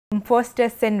imposter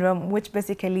syndrome, which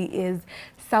basically is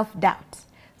self-doubt.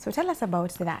 So tell us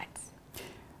about that.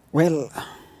 Well,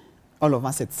 all of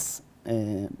us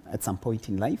at some point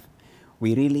in life,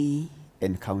 we really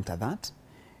encounter that.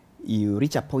 You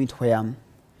reach a point where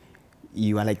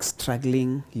you are like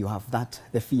struggling, you have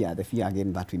the fear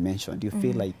again that we mentioned. You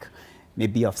feel like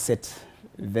maybe you have set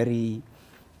very,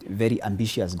 very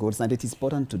ambitious goals, and it is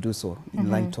important to do so in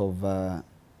light of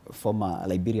former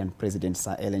Liberian President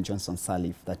Sir Ellen Johnson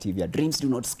Sirleaf, that if your dreams do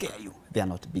not scare you, they are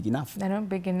not big enough. They're not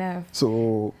big enough.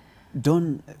 So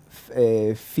don't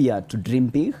fear to dream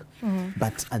big,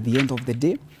 but at the end of the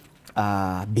day,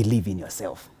 believe in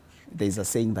yourself. There's a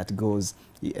saying that goes,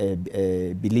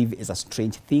 believe is a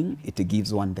strange thing. It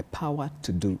gives one the power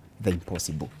to do the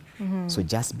impossible. So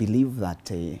just believe that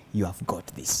you have got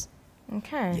this.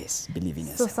 Okay. Yes, believe in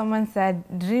yourself. So someone said,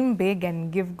 dream big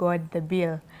and give God the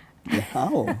bill. Yeah.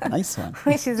 Oh, nice one.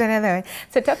 Which is another one.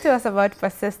 So talk to us about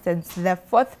persistence, the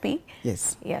fourth P.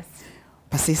 Yes. Yes.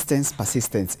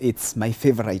 Persistence. It's my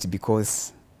favorite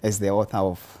because as the author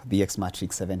of the X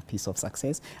Matrix 7 P's of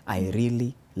Success, I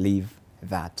really live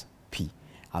that P.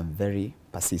 I'm very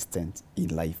persistent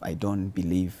in life. I don't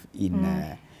believe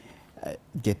in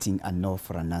getting a no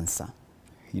for an answer.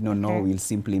 You know, no will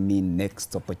simply mean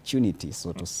next opportunity,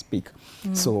 so to speak.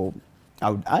 So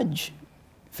I would urge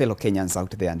fellow Kenyans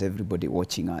out there and everybody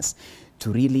watching us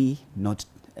to really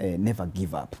never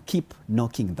give up. Keep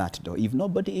knocking that door. If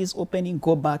nobody is opening,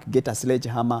 go back, get a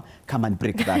sledgehammer, come and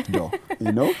break that door,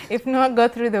 you know? If not, go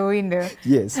through the window.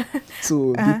 Yes.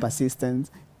 So be persistent,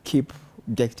 keep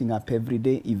getting up every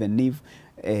day, even if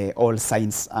all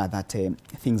signs are that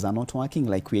things are not working,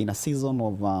 like we're in a season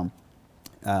of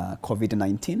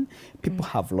COVID-19. People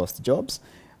have lost jobs.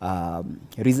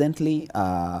 Recently,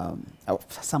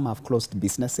 some have closed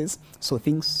businesses, so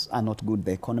things are not good.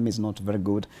 The economy is not very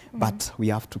good, but we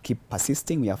have to keep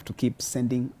persisting. We have to keep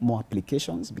sending more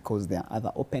applications because there are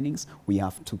other openings. We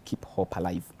have to keep hope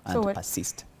alive and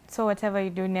persist. So whatever you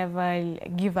do, never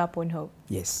give up on hope.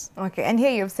 Yes. Okay, and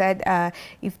here you've said,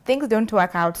 if things don't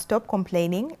work out, stop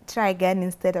complaining, try again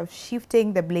instead of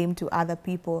shifting the blame to other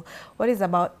people. What is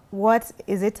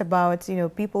it about, you know,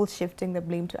 people shifting the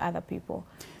blame to other people?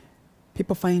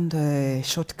 People find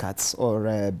shortcuts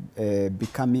or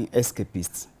becoming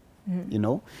escapists. You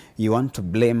know, you want to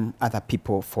blame other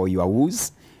people for your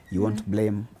woes. You want to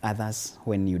blame others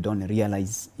when you don't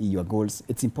realize your goals.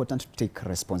 It's important to take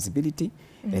responsibility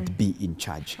and be in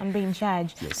charge. And be in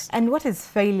charge. Yes. And what is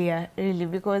failure, really?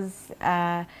 Because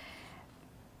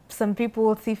some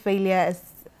people see failure as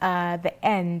the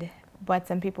end, but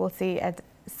some people see it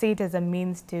as a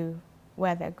means to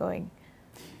where they're going.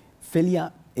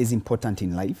 Failure is important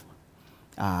in life.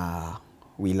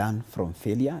 We learn from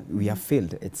failure. We have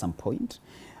failed at some point.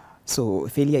 So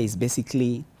failure is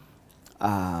basically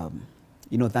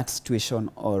you know, that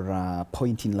situation or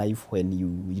point in life when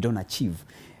you don't achieve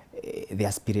the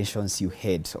aspirations you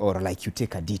had, or like you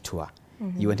take a detour.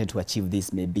 You wanted to achieve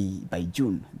this maybe by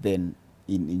June, then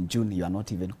in June you are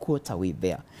not even quarter way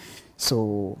there.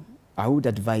 So I would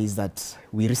advise that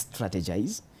we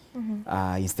re-strategize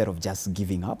instead of just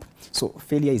giving up. So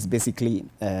failure is basically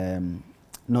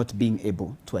not being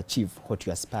able to achieve what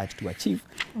you aspired to achieve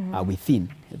within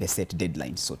the set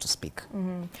deadline, so to speak.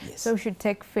 Yes. So we should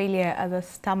take failure as a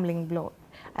stumbling block,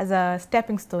 as a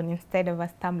stepping stone instead of a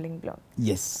stumbling block.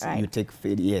 Yes, right? You take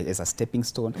failure as a stepping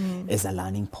stone, as a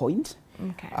learning point,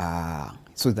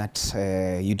 so that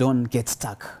you don't get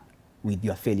stuck with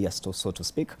your failures, so to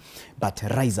speak, but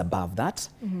rise above that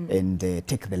and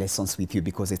take the lessons with you,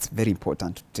 because it's very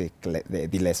important to take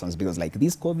the lessons, because like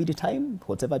this COVID time,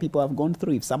 whatever people have gone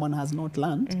through, if someone has not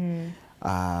learned,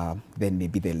 then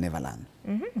maybe they'll never learn.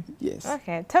 Yes.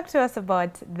 Okay, talk to us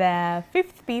about the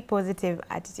fifth P, positive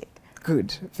attitude.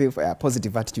 Good.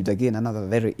 Positive attitude, again, another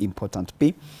very important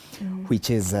P, which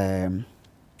is, as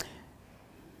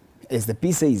the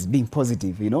P says, being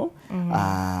positive, you know,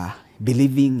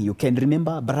 believing you can.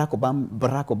 Remember Barack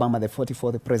Obama, the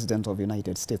 44th President of the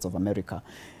United States of America,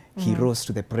 he rose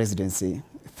to the presidency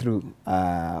through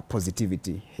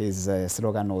positivity. His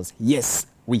slogan was, yes,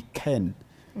 we can.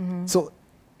 So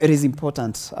it is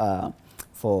important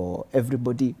for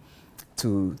everybody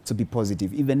to be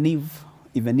positive, even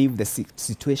if the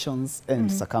situations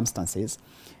and circumstances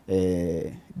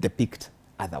depict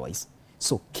otherwise.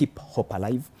 So keep hope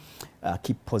alive,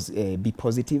 be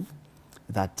positive,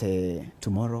 that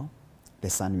tomorrow the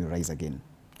sun will rise again.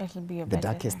 It'll be a the better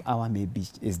darkest day. hour maybe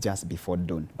is just before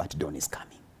dawn, but dawn is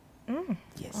coming.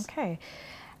 Yes. Okay.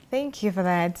 Thank you for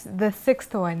that. The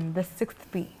sixth one, the sixth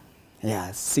P.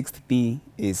 Yeah, sixth P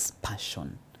is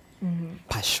passion.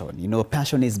 Passion. You know,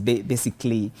 passion is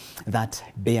basically that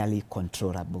barely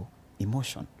controllable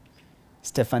emotion.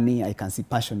 Stephanie, I can see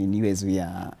passion in you as we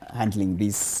are handling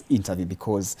this interview,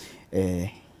 because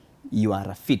you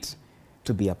are fit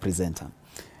to be a presenter.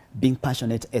 Being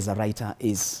passionate as a writer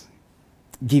is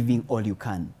giving all you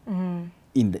can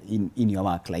in your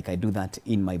work, like I do that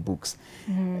in my books.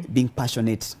 Being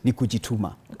passionate ni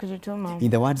kujituma.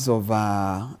 In the words of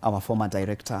our former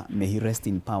director, may he rest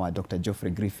in power, Dr.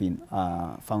 Geoffrey Griffin,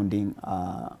 founding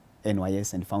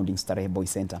NYS and founding Starehe Boy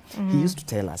Center, he used to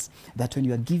tell us that when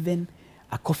you are given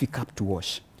a coffee cup to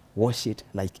wash, wash it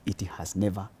like it has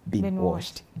never been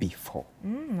washed before.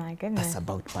 My goodness. That's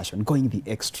about passion, going the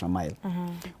extra mile.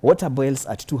 Water boils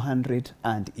at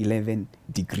 211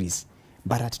 degrees,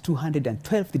 but at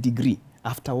 212th degree,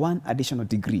 after one additional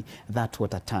degree, that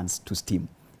water turns to steam.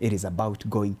 It is about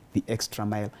going the extra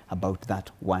mile, about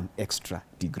that one extra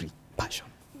degree. Passion.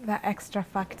 That extra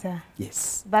factor.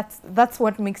 Yes. That's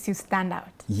what makes you stand out.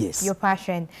 Yes. Your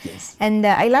passion. Yes. And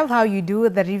I love how you do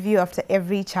the review after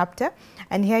every chapter.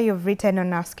 And here you've written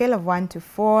on a scale of 1 to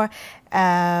 4.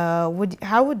 Where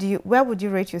would you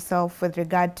rate yourself with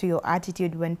regard to your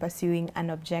attitude when pursuing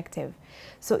an objective?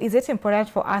 So is it important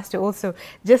for us to also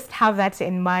just have that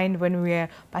in mind when we're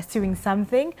pursuing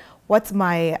something? What's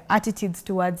my attitudes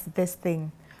towards this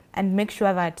thing? And make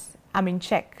sure that I'm in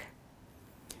check.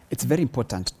 It's very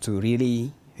important to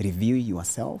really review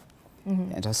yourself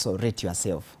and also rate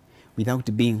yourself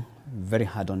without being very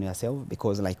hard on yourself,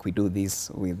 because like we do this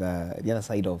with the other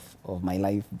side of my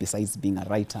life, besides being a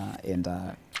writer and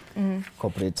a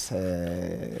corporate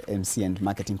MC and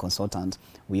marketing consultant,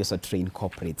 we also train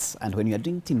corporates. And when we are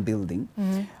doing team building,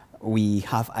 we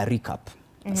have a recap,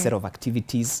 a set of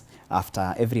activities.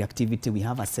 After every activity, we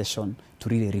have a session to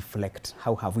really reflect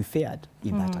how have we fared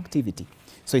in that activity.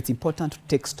 So it's important to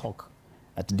take stock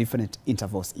at different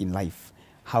intervals in life.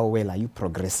 How well are you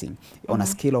progressing? On a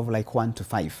scale of like 1 to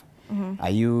 5, are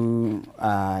you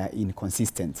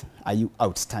inconsistent? Are you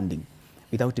outstanding?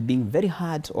 Without being very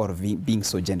hard or being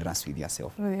so generous with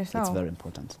yourself. It's very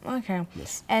important. Okay.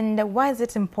 Yes. And why is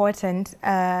it important?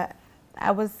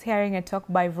 I was hearing a talk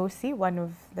by Vosi, one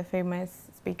of the famous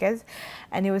speakers,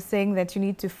 and he was saying that you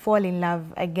need to fall in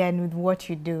love again with what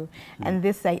you do. And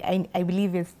this, I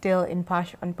believe, is still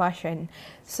on passion.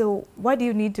 So why do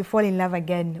you need to fall in love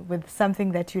again with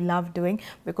something that you love doing?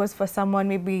 Because for someone,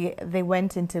 maybe they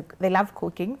love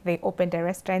cooking, they opened a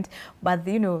restaurant, but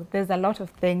you know, there's a lot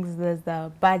of things, there's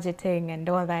the budgeting and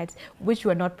all that, which you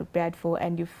are not prepared for,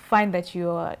 and you find that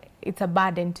it's a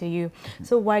burden to you.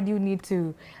 So why do you need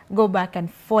to go back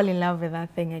and fall in love with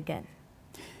that thing again?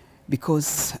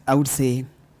 Because I would say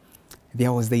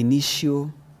there was the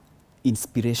initial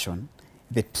inspiration,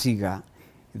 the trigger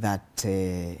that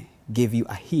gave you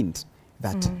a hint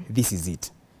that this is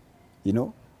it. You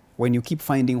know, when you keep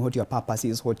finding what your purpose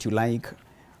is, what you like,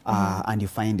 and you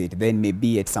find it, then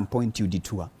maybe at some point you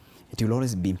detour. It will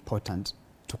always be important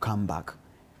to come back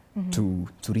to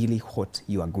really what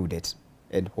you are good at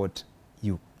and what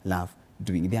you love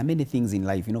doing. There are many things in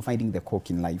life, you know, finding the cork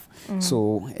in life.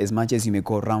 So as much as you may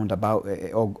go round about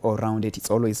or around it, it's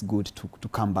always good to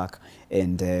come back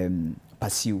and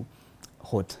pursue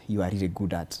what you are really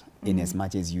good at, in as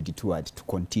much as you detoured, to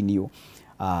continue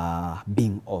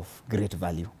being of great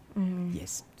value.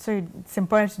 Yes. So it's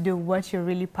important to do what you're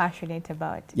really passionate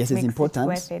about. Yes, it's important.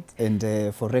 Worth it.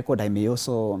 And for record, I may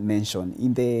also mention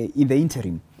in the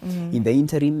interim, in the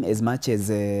interim, as much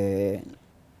as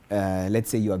let's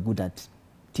say you are good at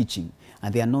teaching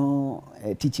and there are no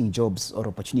teaching jobs or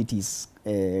opportunities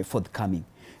forthcoming,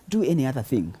 do any other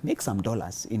thing, make some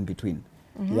dollars in between.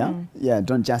 Yeah,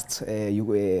 don't just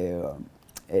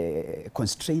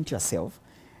constrain yourself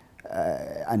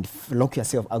and lock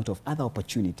yourself out of other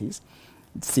opportunities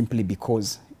simply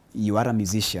because you are a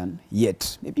musician,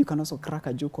 yet maybe you can also crack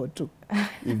a joke or two.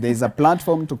 If there's a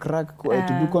platform to crack,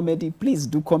 to do comedy, please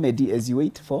do comedy as you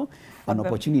wait for an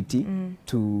opportunity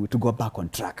to go back on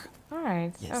track. All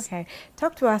right. Yes. Okay.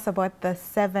 Talk to us about the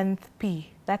 7th P.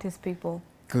 That is people.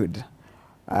 Good.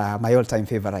 My all-time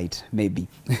favorite, maybe.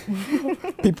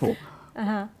 People.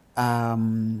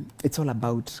 It's all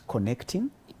about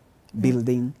connecting,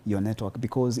 building your network.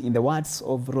 Because in the words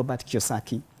of Robert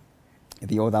Kiyosaki,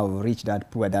 the author of Rich Dad,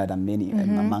 Poor Dad, and many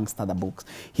amongst other books,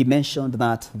 he mentioned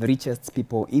that the richest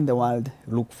people in the world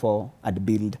look for and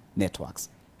build networks.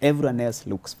 Everyone else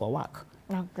looks for work.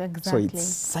 Oh, exactly. So it's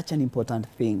such an important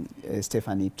thing,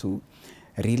 Stephanie, to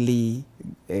really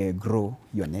grow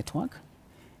your network,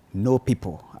 know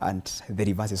people, and the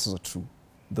reverse is also true.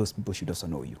 Those people should also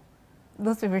know you.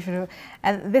 those people should.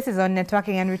 And this is on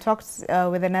networking, and we talked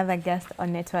with another guest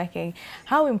on networking.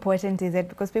 How important is it?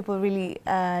 Because people really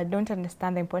don't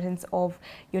understand the importance of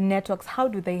your networks. How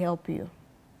do they help you?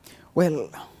 Well,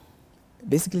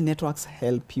 basically networks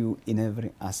help you in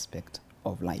every aspect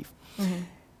of life.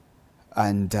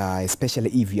 And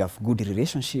especially if you have good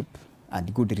relationship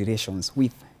and good relations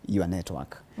with your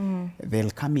network, they'll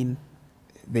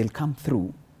come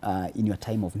through in your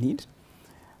time of need,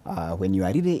 when you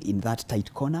are really in that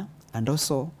tight corner, and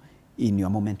also in your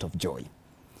moment of joy.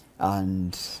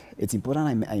 And it's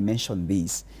important I mention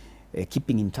this,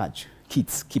 keeping in touch.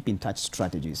 Kids, keep in touch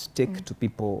strategies. Take to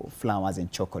people flowers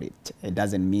and chocolate. It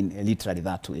doesn't mean literally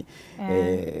that way.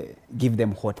 Give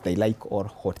them what they like or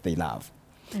what they love.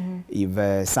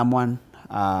 If someone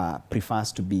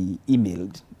prefers to be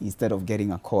emailed instead of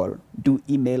getting a call, do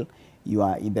email. You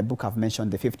are in the book I've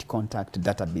mentioned the 50 contact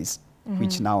database,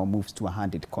 which now moves to a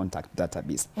 100 contact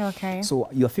database. Okay. So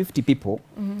your 50 people,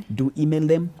 do email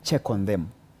them, check on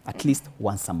them at least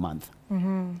once a month.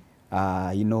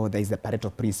 You know, there is the Pareto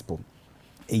principle,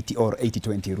 80 or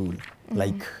 80-20 rule.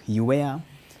 Like you wear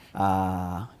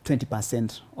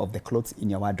 20% of the clothes in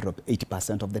your wardrobe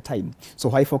 80% of the time. So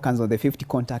why focus on the 50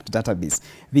 contact database?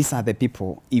 These are the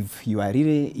people, if you are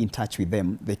really in touch with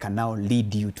them, they can now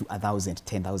lead you to 1,000,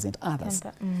 10,000 others.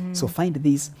 So find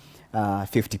these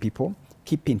 50 people,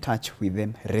 keep in touch with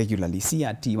them regularly. Si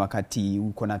ati wakati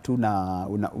uko na tu na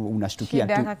unashtukia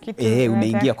tu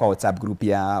umeingia kwa WhatsApp group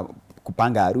ya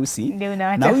kupanga harusi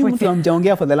na huyu mtu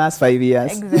amjaongea for the last 5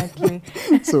 years. Exactly.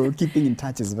 So keeping in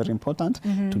touch is very important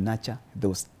to nurture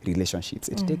those relationships.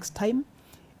 It takes time,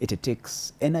 it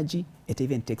takes energy, it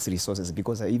even takes resources,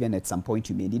 because even at some point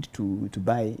you may need to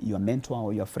buy your mentor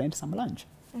or your friend some lunch.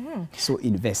 So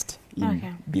invest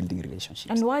in building relationships.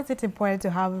 And why is it important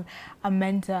to have a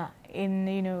mentor in,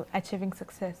 you know, achieving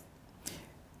success?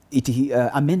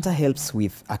 A mentor helps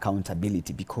with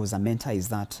accountability, because a mentor is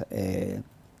that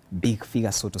big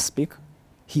figure, so to speak.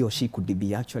 He or she could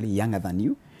be actually younger than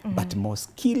you, but more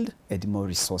skilled and more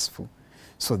resourceful.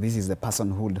 So this is the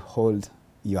person who will hold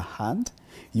your hand.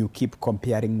 You keep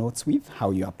comparing notes with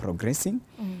how you are progressing,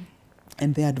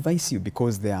 and they advise you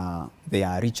because they are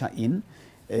richer in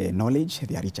knowledge,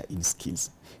 they are richer in skills.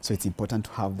 So it's important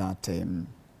to have that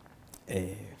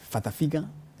father figure,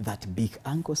 that big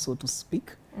uncle, so to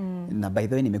speak. Na by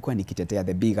the way, nimekuwa nikitetea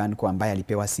the big uncle ambaye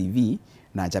alipewa CV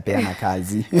na hajapeana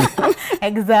kazi.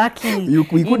 Exactly.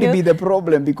 We could be the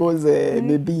problem, because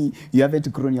maybe you haven't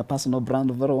grown your personal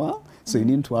brand very well. So you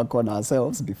need to work on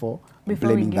ourselves before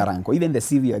blaming that uncle. Even the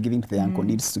CV you are giving to the uncle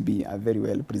needs to be a very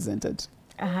well presented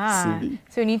CV.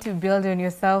 So you need to build on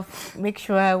yourself, make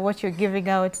sure what you're giving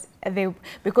out,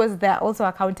 because they're also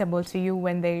accountable to you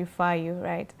when they refer you,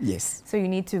 right? Yes. So you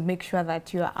need to make sure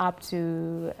that you are up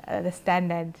to the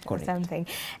standard. Correct. Or something.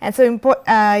 And so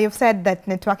you've said that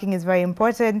networking is very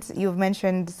important. You've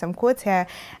mentioned some quotes here.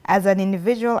 As an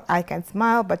individual, I can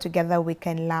smile, but together we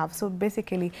can laugh. So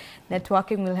basically,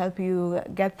 networking will help you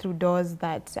get through doors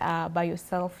that by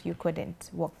yourself you couldn't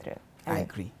walk through. I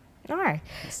agree. All right.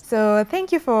 Yes. So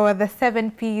thank you for the 7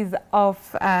 P's of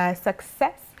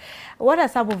success. What are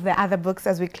some of the other books,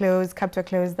 as we come to a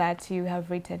close, that you have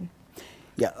written?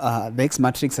 Yeah, the X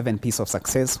Matrix 7 P's of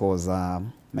Success was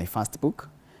my first book.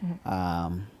 I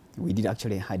did a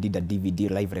DVD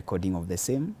live recording of the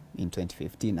same in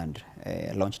 2015 and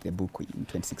launched the book in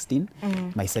 2016.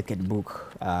 My second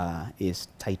book is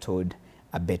titled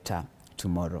A Better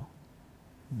Tomorrow.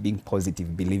 Being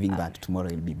positive, believing that tomorrow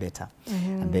will be better.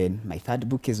 And then my third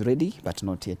book is ready, but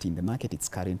not yet in the market. It's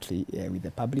currently with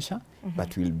the publisher,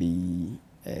 but will be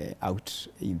out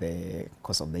in the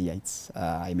course of the year.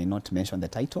 I may not mention the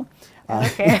title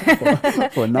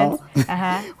for now.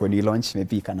 When we launch,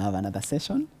 maybe you can have another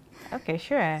session. Okay,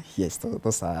 sure. Yes,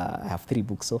 those are, I have 3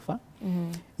 books so far.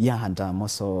 Yeah, and I'm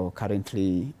also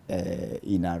currently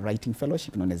in a writing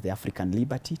fellowship known as the African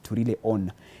Liberty, to really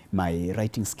own my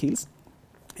writing skills.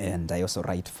 And I also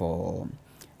write for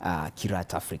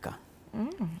Kirat Africa.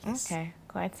 Yes. Okay,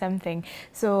 quite something.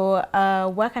 So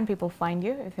where can people find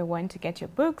you if they want to get your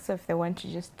books, or if they want to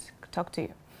just talk to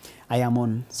you? I am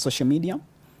on social media.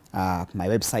 My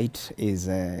website is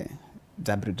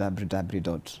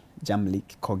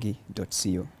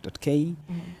www.jamlikkogi.co.ke.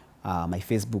 My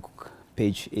Facebook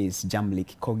page is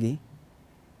Jamlik Kogi,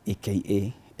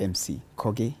 aka MC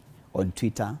Kogi. On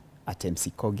Twitter at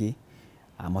MC Kogi.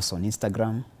 I'm also on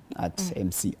Instagram at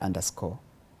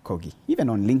MC_Kogi. Even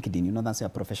on LinkedIn, you know, that's where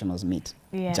professionals meet.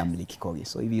 Yes. Jamlik Kogi.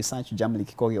 So if you search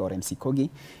Jamlik Kogi or MC Kogi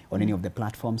on any of the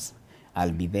platforms,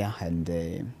 I'll be there and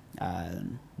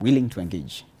willing to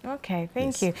engage Okay,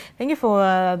 thank Yes. you. Thank you for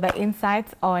the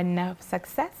insights on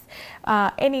success.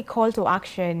 Any call to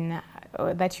action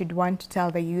that you'd want to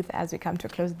tell the youth as we come to a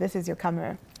close? This is your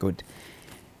camera. Good.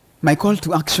 My call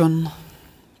to action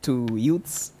to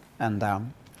youths and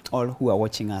all who are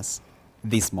watching us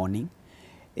this morning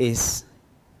is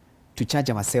to charge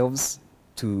ourselves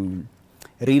to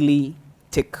really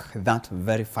take that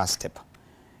very first step.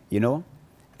 You know,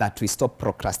 that we stop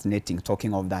procrastinating,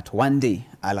 talking of that one day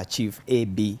I'll achieve A,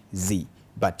 B, Z,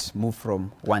 but move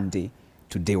from one day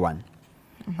to day one.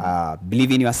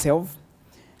 Believe in yourself,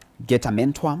 get a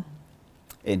mentor,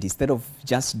 and instead of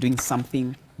just doing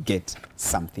something, get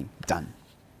something done.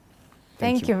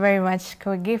 Thank you very much,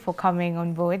 Kogi, for coming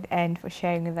on board and for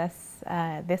sharing with us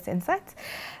this insight.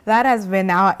 That has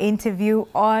been our interview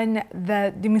on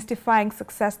the Demystifying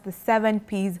Success, the 7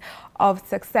 P's of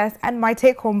success. And my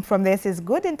take home from this is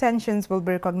good intentions will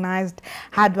be recognized,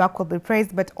 hard work will be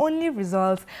praised, but only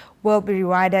results will be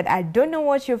rewarded. I don't know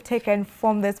what you've taken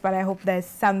from this, but I hope there's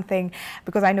something,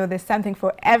 because I know there's something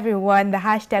for everyone. The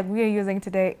hashtag we are using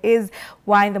today is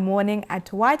Y in the Morning, at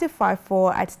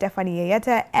Y254, at Stephanie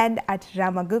Yayeta, and at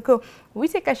Ramaguku. We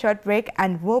take a short break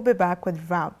and we'll be back with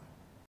Ram.